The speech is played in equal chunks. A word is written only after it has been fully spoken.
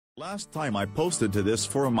Last time I posted to this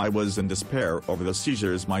forum I was in despair over the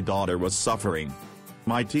seizures my daughter was suffering.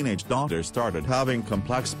 My teenage daughter started having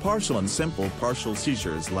complex partial and simple partial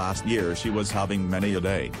seizures last year. She was having many a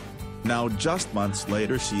day. Now just months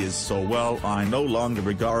later she is so well I no longer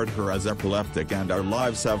regard her as epileptic and our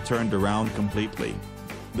lives have turned around completely.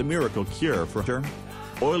 The miracle cure for her?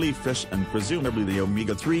 Oily fish and presumably the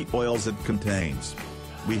omega-3 oils it contains.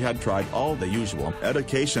 We had tried all the usual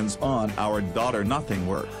medications on our daughter, nothing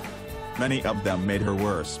worked. Many of them made her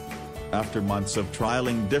worse. After months of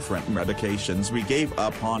trialing different medications we gave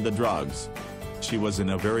up on the drugs. She was in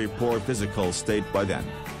a very poor physical state by then.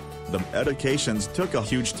 The medications took a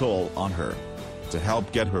huge toll on her. To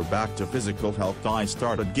help get her back to physical health I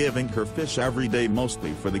started giving her fish every day,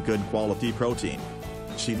 mostly for the good quality protein.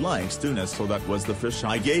 She likes tuna, so that was the fish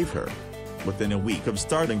I gave her. Within a week of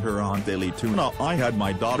starting her on daily tuna I had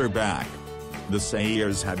my daughter back. The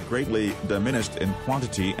seiures had greatly diminished in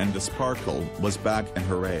quantity and the sparkle was back in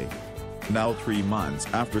her eye. Now 3 months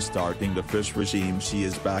after starting the fish regime she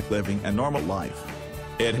is back living a normal life.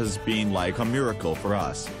 It has been like a miracle for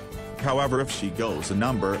us. However, if she goes a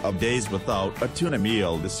number of days without a tuna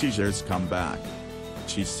meal the seizures come back.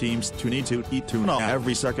 She seems to need to eat tuna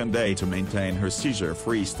every second day to maintain her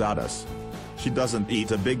seizure-free status. She doesn't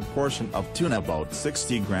eat a big portion of tuna, about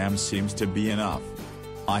 60 grams seems to be enough.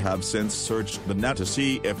 I have since searched the net to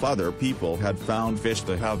see if other people had found fish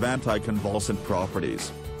to have anticonvulsant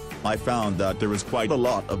properties. I found that there is quite a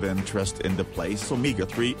lot of interest in the place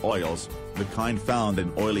omega-3 oils, the kind found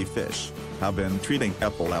in oily fish, have been treating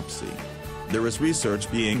epilepsy. There is research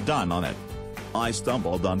being done on it. I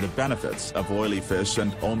stumbled on the benefits of oily fish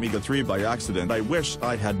and omega-3 by accident. I wish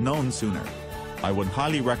I had known sooner. I would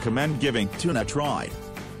highly recommend giving tuna a try.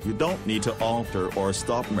 You don't need to alter or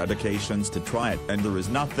stop medications to try it, and there is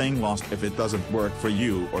nothing lost if it doesn't work for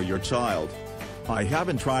you or your child. I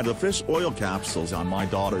haven't tried the fish oil capsules on my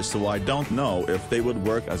daughter, so I don't know if they would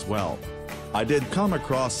work as well. I did come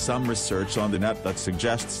across some research on the net that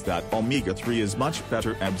suggests that omega-3 is much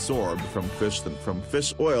better absorbed from fish than from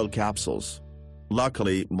fish oil capsules.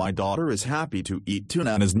 Luckily my daughter is happy to eat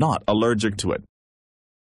tuna and is not allergic to it.